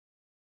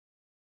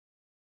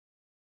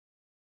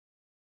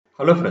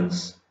Hello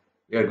friends,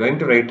 we are going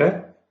to write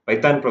a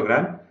Python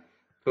program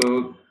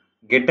to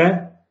get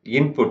an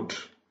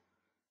input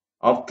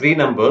of three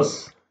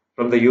numbers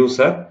from the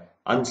user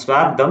and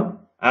swap them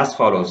as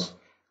follows.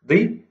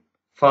 The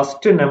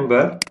first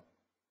number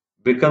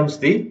becomes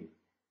the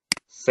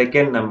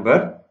second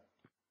number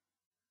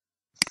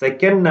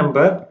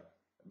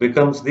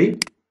becomes the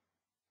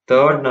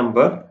third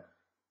number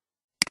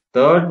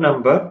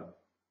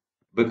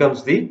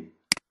becomes the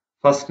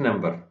first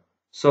number.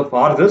 So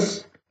for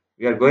this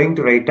we are going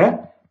to write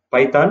a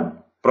Python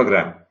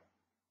program.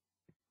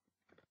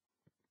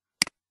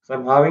 So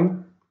I'm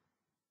having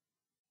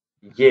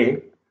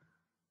A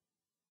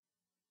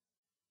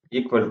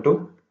equal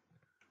to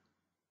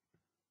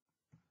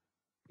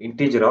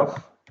integer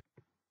of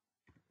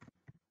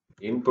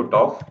input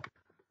of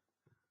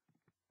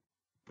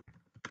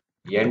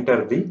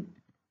enter the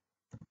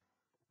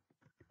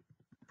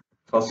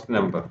first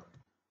number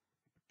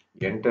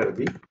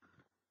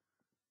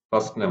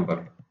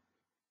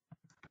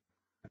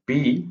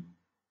B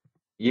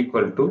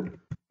equal to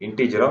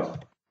integer of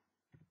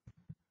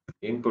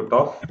input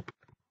of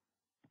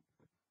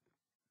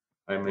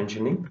I am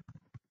mentioning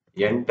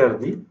enter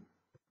the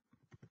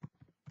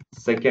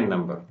second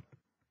number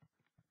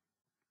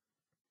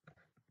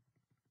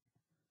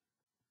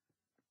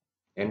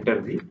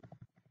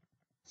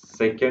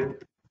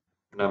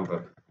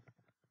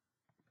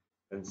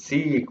and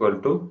C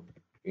equal to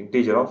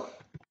integer of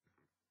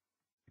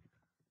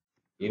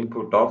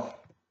input of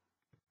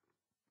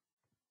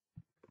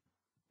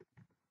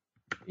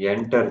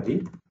enter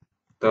the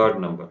third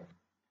number.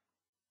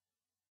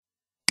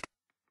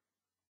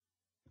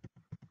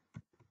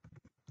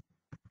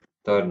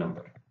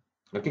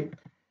 Okay,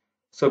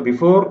 so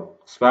before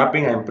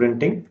swapping I am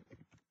printing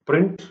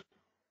print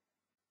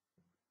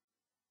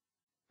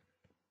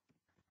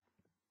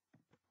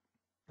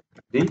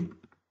the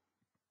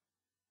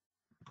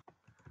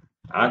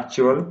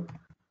actual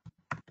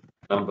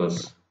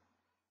numbers.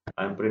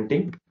 I am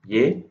printing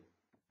A,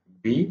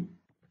 B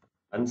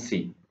and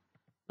C.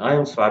 Now I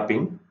am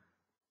swapping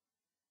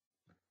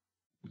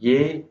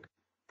A,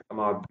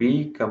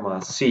 B,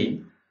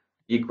 C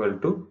equal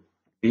to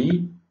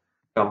B,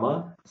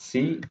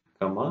 C,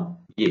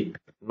 A.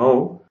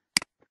 Now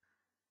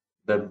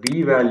the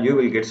B value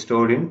will get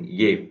stored in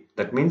A.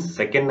 That means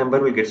second number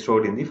will get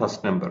stored in the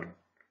first number.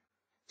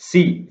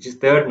 C, which is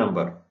third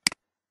number,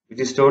 which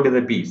is stored in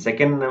the B.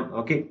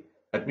 Okay.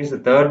 That means the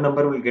third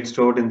number will get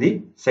stored in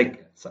the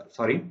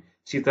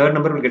third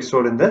number will get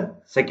stored in the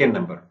second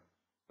number.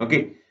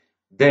 Okay.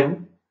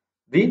 Then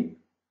the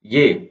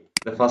A,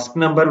 the first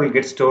number will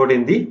get stored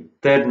in the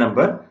third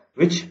number,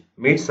 which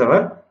meets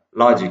our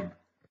logic.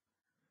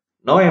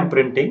 Now I am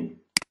printing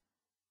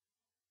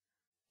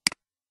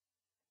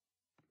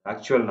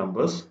actual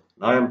numbers.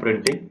 Now I am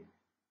printing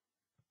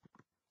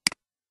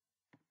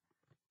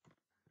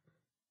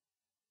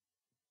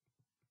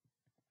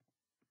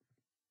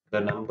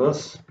the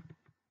numbers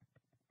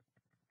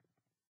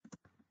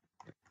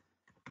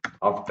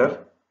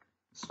after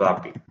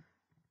swapping.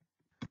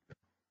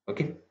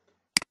 Okay.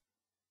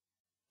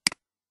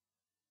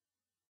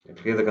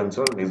 Clear the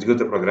console and execute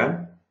the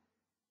program.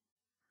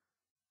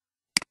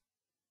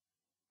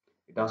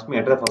 It asks me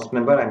enter the first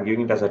number. I am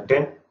giving it as a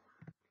 10,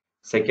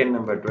 second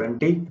number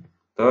 20,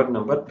 third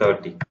number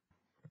 30.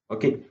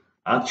 Okay,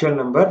 actual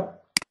number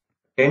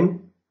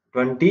 10,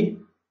 20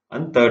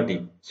 and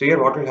 30. So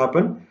here what will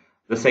happen?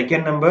 The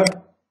second number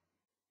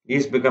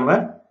is become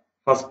a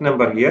first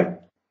number here.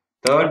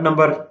 Third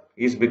number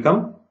is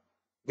become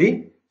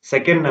the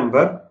second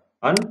number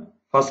and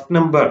first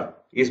number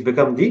is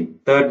become the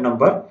third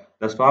number.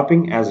 The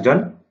swapping has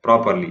done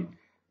properly.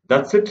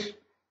 That's it.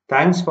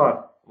 Thanks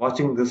for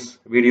watching this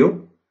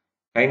video.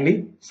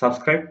 Kindly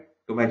subscribe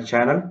to my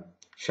channel,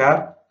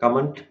 share,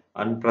 comment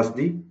and press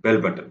the bell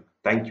button.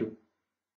 Thank you.